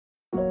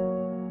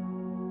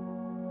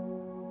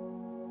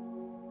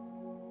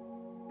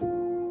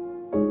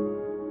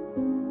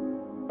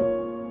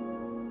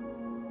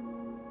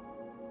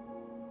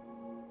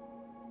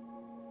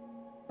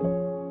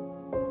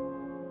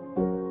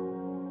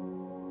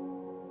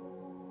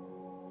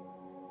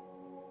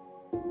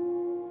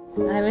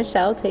I,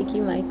 Michelle, take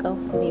you,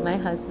 Michael, to be my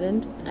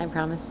husband. I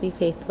promise to be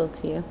faithful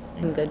to you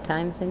in good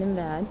times and in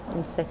bad,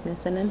 in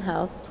sickness and in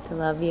health, to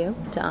love you,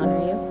 to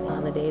honor you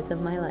all the days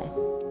of my life.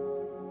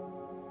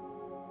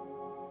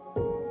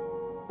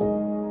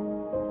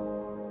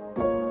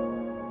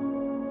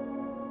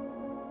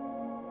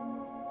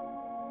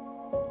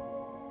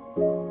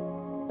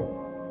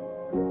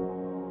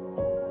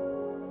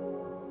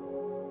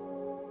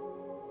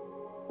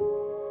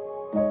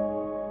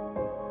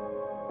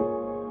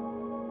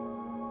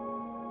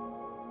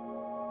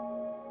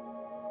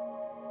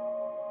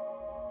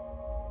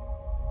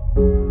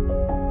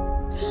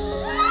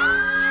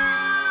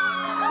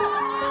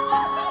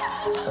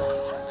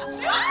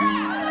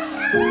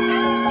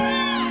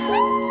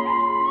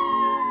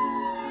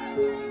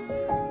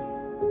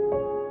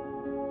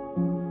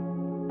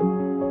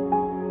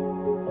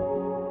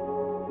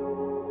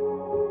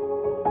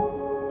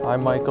 I,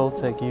 Michael,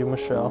 take you,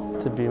 Michelle,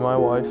 to be my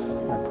wife.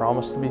 I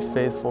promise to be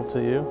faithful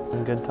to you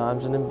in good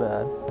times and in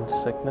bad, in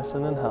sickness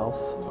and in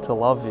health, to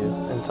love you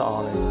and to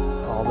honor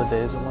you all the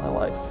days of my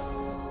life.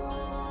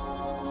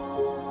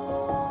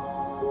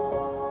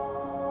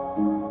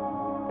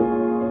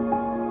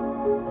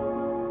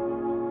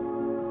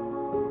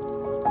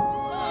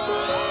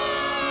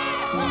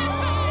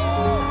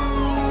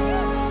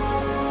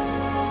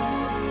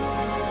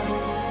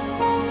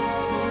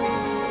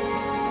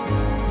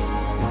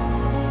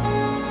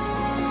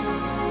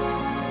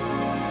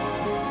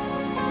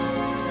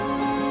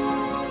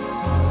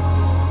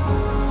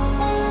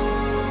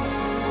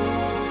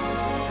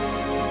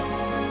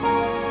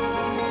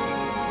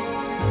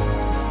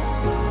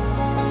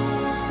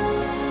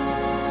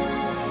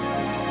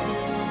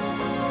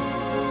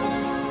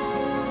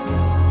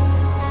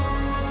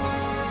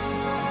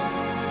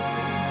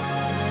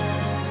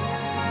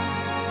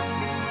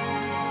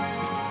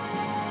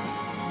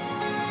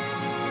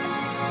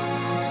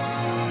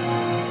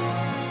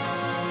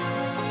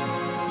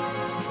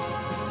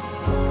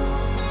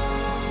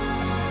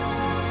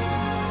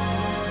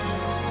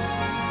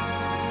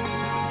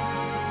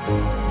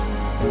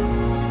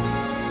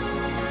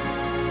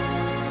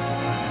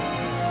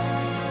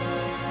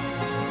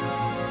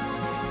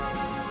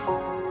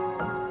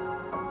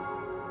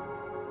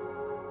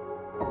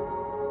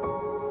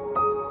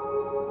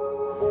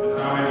 It's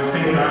now my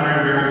distinct honor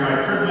and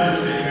verified privilege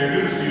to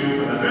introduce to you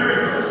for the very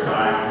first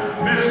time,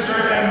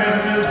 Mr. and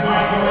Mrs.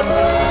 Michael.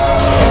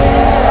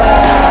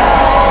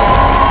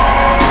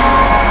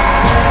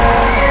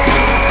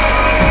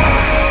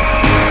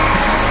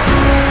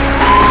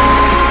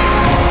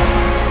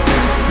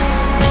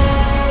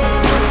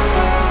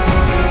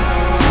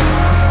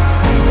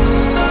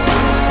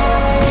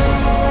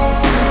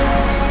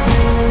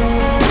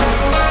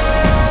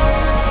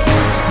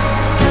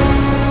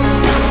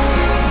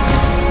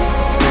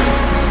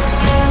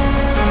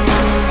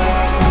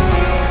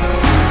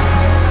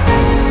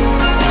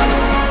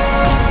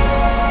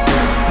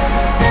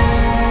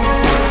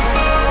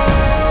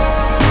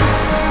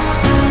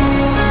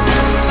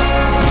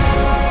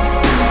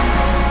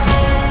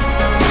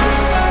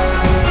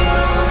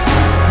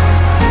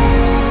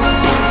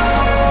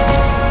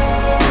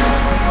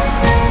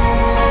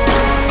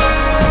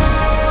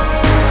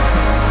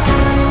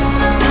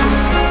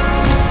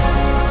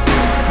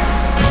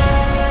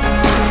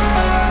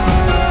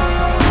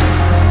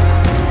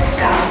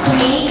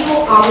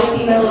 Always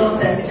be my little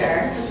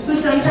sister, who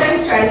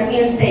sometimes drives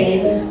me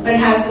insane, but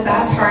has the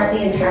best heart in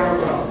the entire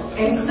world.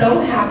 I'm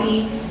so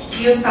happy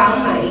you have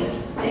found Mike,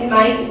 and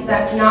Mike,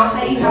 not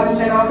that you haven't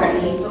been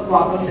already, but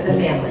welcome to the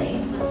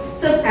family.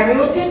 So if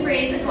everyone could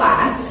raise a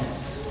glass,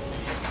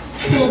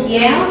 pour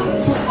hier,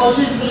 pour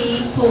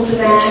aujourd'hui, pour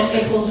demain,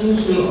 et pour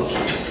toujours.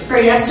 For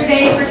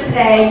yesterday, for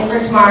today,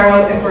 for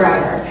tomorrow, and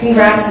forever.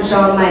 Congrats,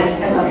 Michelle and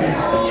Mike. I love you.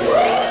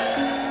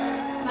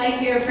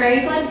 Mike, your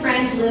Fairy Blend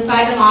friends live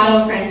by the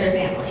motto, friends are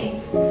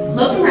family.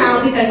 Look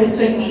around because this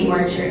couldn't be more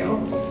true.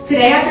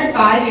 Today, after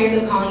 5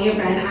 years of calling you a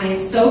friend, I am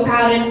so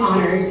proud and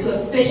honored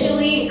to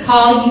officially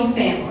call you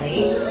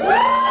family.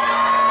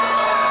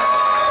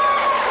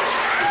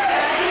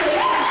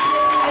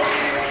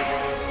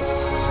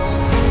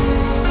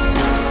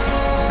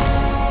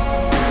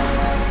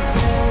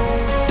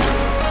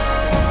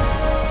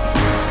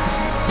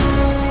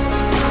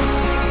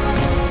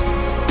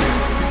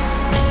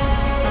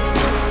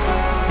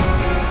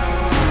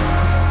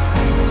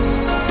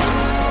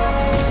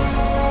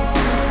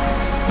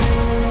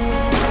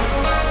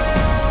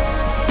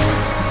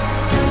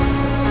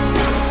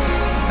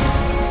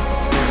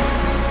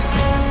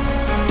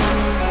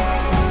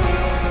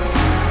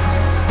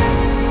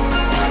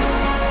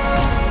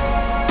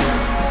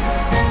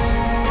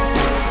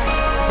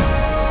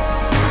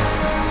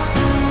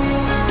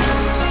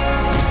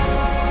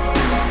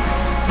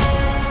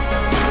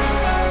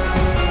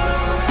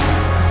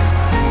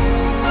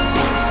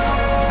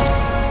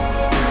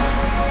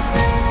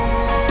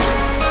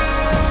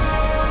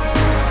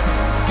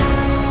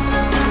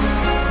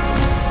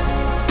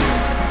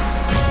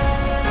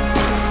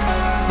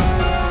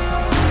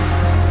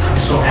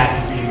 So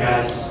happy for you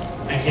guys.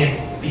 I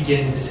can't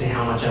begin to say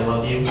how much I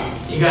love you.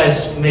 You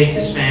guys make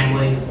this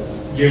family.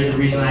 You're the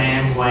reason I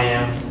am who I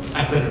am.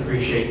 I couldn't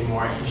appreciate you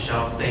more.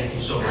 Michelle, thank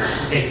you so much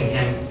for taking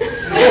him.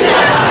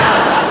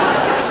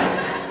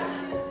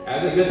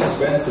 As I got to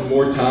spend some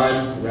more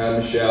time around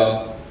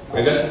Michelle,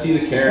 I got to see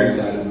the caring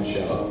side of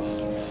Michelle.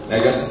 And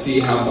I got to see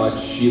how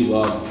much she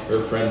loved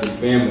her friends and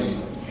family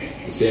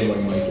the same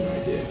way Mike and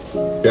I did.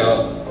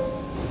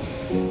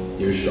 Michelle,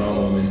 you're a strong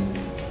woman.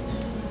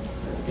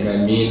 And I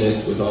mean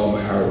this with all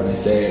my heart when I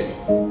say it.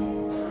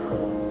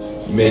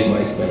 You make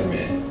Mike a better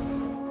man.